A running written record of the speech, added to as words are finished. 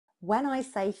When I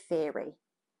say theory,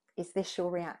 is this your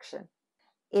reaction?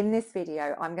 In this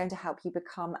video, I'm going to help you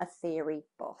become a theory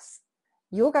boss.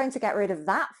 You're going to get rid of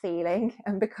that feeling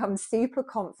and become super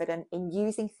confident in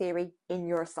using theory in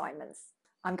your assignments.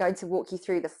 I'm going to walk you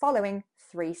through the following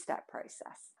 3-step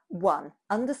process. 1,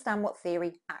 understand what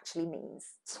theory actually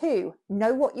means. 2,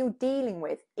 know what you're dealing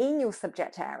with in your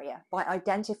subject area by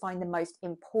identifying the most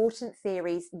important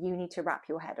theories you need to wrap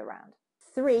your head around.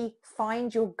 3,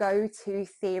 find your go-to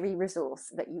theory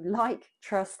resource that you like,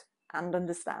 trust, and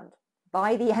understand.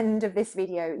 By the end of this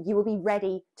video, you will be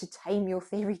ready to tame your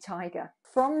theory tiger.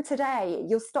 From today,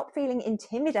 you'll stop feeling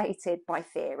intimidated by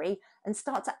theory and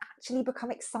start to actually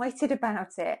become excited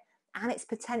about it and its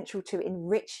potential to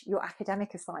enrich your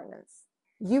academic assignments.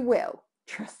 You will,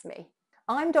 trust me.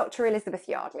 I'm Dr. Elizabeth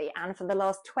Yardley, and for the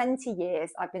last 20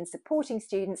 years, I've been supporting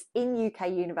students in UK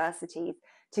universities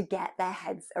to get their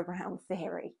heads around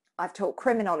theory. I've taught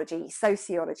criminology,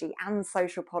 sociology, and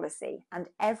social policy, and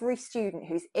every student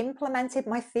who's implemented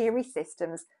my theory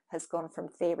systems has gone from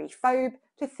theory phobe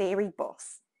to theory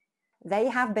boss. They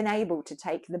have been able to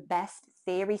take the best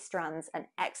theory strands and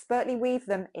expertly weave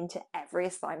them into every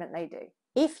assignment they do.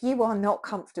 If you are not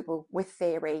comfortable with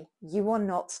theory, you are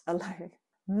not alone.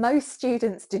 Most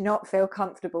students do not feel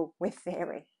comfortable with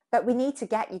theory, but we need to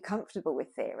get you comfortable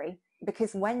with theory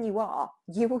because when you are,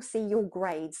 you will see your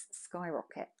grades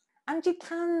skyrocket. And you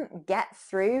can get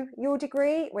through your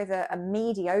degree with a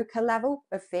mediocre level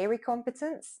of theory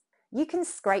competence. You can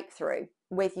scrape through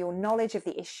with your knowledge of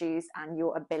the issues and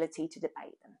your ability to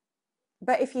debate them.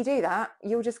 But if you do that,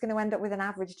 you're just going to end up with an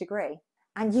average degree.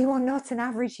 And you are not an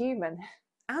average human.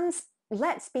 And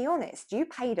let's be honest, you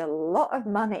paid a lot of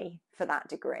money for that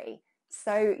degree.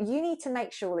 So you need to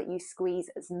make sure that you squeeze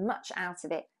as much out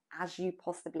of it as you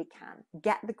possibly can.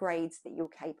 Get the grades that you're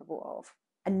capable of.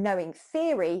 And knowing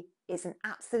theory is an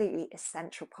absolutely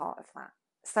essential part of that.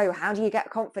 So how do you get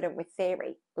confident with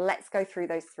theory? Let's go through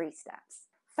those 3 steps.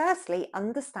 Firstly,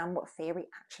 understand what theory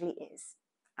actually is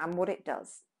and what it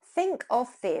does. Think of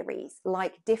theories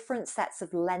like different sets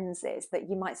of lenses that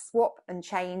you might swap and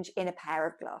change in a pair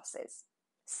of glasses.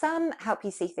 Some help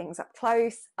you see things up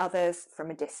close, others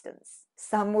from a distance.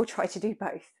 Some will try to do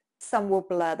both. Some will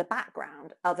blur the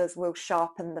background, others will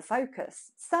sharpen the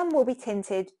focus. Some will be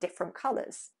tinted different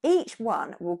colours. Each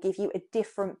one will give you a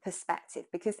different perspective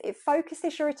because it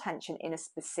focuses your attention in a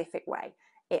specific way.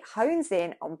 It hones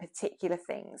in on particular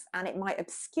things and it might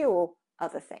obscure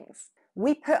other things.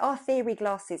 We put our theory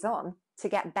glasses on to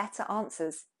get better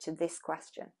answers to this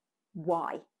question.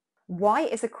 Why? Why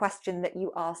is a question that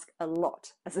you ask a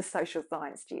lot as a social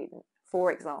science student.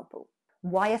 For example,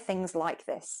 why are things like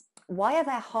this? Why are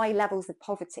there high levels of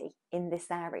poverty in this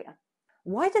area?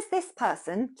 Why does this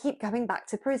person keep going back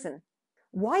to prison?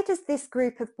 Why does this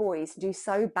group of boys do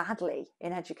so badly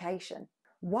in education?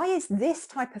 Why is this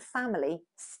type of family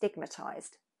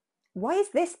stigmatized? Why is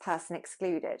this person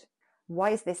excluded? Why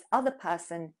is this other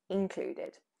person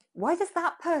included? Why does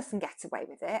that person get away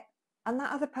with it and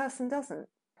that other person doesn't?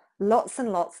 Lots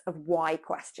and lots of why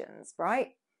questions,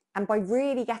 right? And by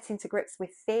really getting to grips with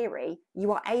theory,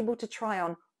 you are able to try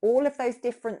on all of those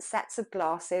different sets of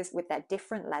glasses with their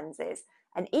different lenses,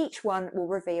 and each one will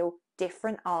reveal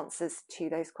different answers to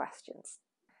those questions.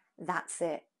 That's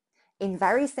it. In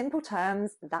very simple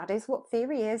terms, that is what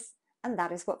theory is, and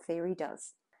that is what theory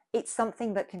does. It's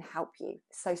something that can help you,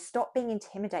 so stop being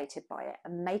intimidated by it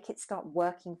and make it start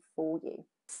working for you.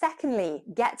 Secondly,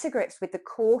 get to grips with the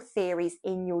core theories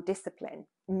in your discipline.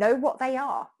 Know what they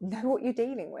are, know what you're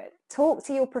dealing with. Talk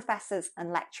to your professors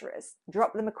and lecturers,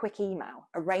 drop them a quick email,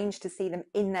 arrange to see them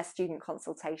in their student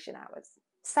consultation hours.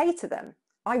 Say to them,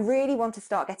 I really want to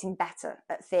start getting better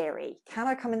at theory. Can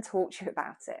I come and talk to you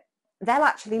about it? They'll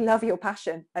actually love your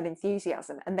passion and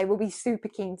enthusiasm and they will be super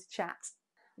keen to chat.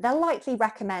 They'll likely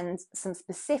recommend some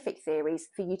specific theories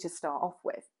for you to start off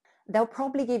with. They'll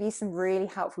probably give you some really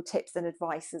helpful tips and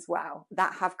advice as well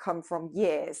that have come from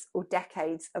years or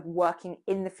decades of working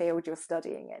in the field you're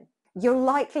studying in. You'll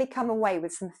likely come away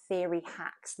with some theory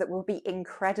hacks that will be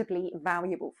incredibly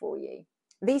valuable for you.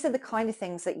 These are the kind of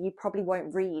things that you probably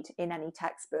won't read in any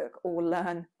textbook or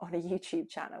learn on a YouTube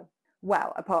channel.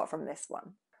 Well, apart from this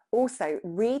one. Also,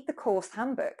 read the course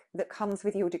handbook that comes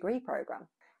with your degree programme.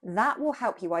 That will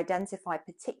help you identify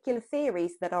particular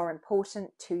theories that are important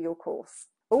to your course.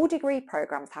 All degree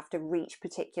programs have to reach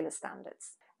particular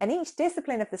standards, and each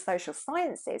discipline of the social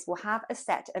sciences will have a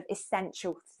set of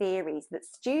essential theories that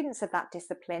students of that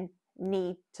discipline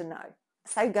need to know.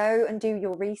 So go and do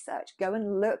your research, go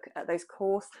and look at those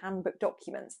course handbook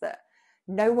documents that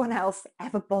no one else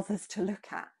ever bothers to look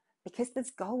at, because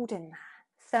there's gold in there.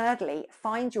 Thirdly,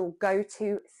 find your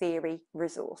go-to theory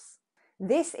resource.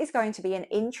 This is going to be an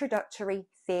introductory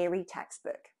theory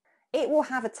textbook. It will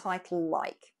have a title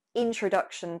like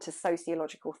Introduction to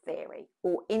Sociological Theory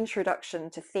or Introduction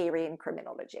to Theory in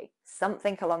Criminology,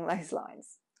 something along those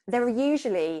lines. There are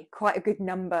usually quite a good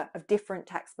number of different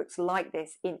textbooks like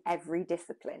this in every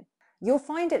discipline. You'll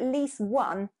find at least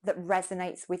one that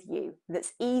resonates with you,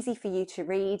 that's easy for you to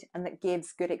read and that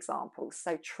gives good examples,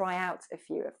 so try out a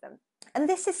few of them. And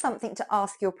this is something to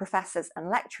ask your professors and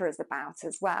lecturers about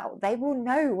as well. They will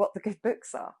know what the good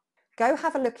books are. Go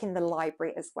have a look in the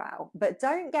library as well, but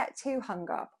don't get too hung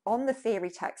up on the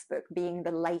theory textbook being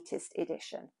the latest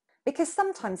edition, because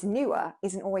sometimes newer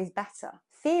isn't always better.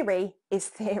 Theory is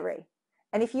theory.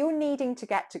 And if you're needing to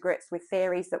get to grips with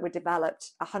theories that were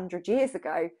developed 100 years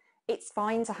ago, it's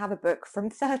fine to have a book from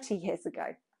 30 years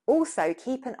ago. Also,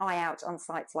 keep an eye out on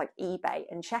sites like eBay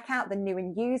and check out the new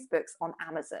and used books on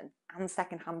Amazon and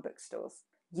secondhand bookstores.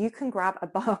 You can grab a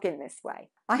bargain this way.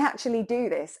 I actually do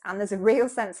this, and there's a real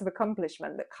sense of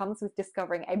accomplishment that comes with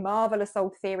discovering a marvellous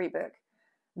old theory book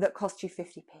that cost you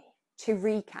 50p. To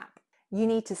recap, you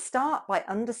need to start by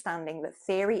understanding that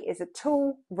theory is a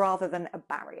tool rather than a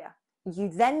barrier. You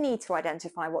then need to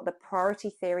identify what the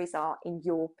priority theories are in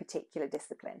your particular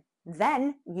discipline.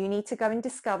 Then you need to go and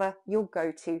discover your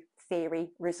go-to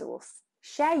theory resource.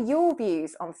 Share your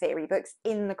views on theory books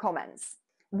in the comments.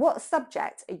 What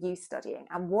subject are you studying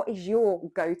and what is your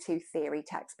go-to theory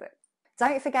textbook?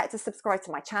 Don't forget to subscribe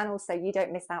to my channel so you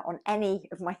don't miss out on any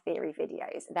of my theory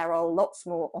videos. There are lots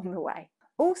more on the way.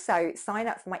 Also, sign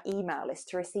up for my email list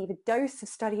to receive a dose of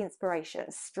study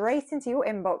inspiration straight into your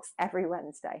inbox every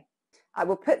Wednesday. I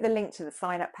will put the link to the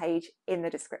sign up page in the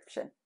description.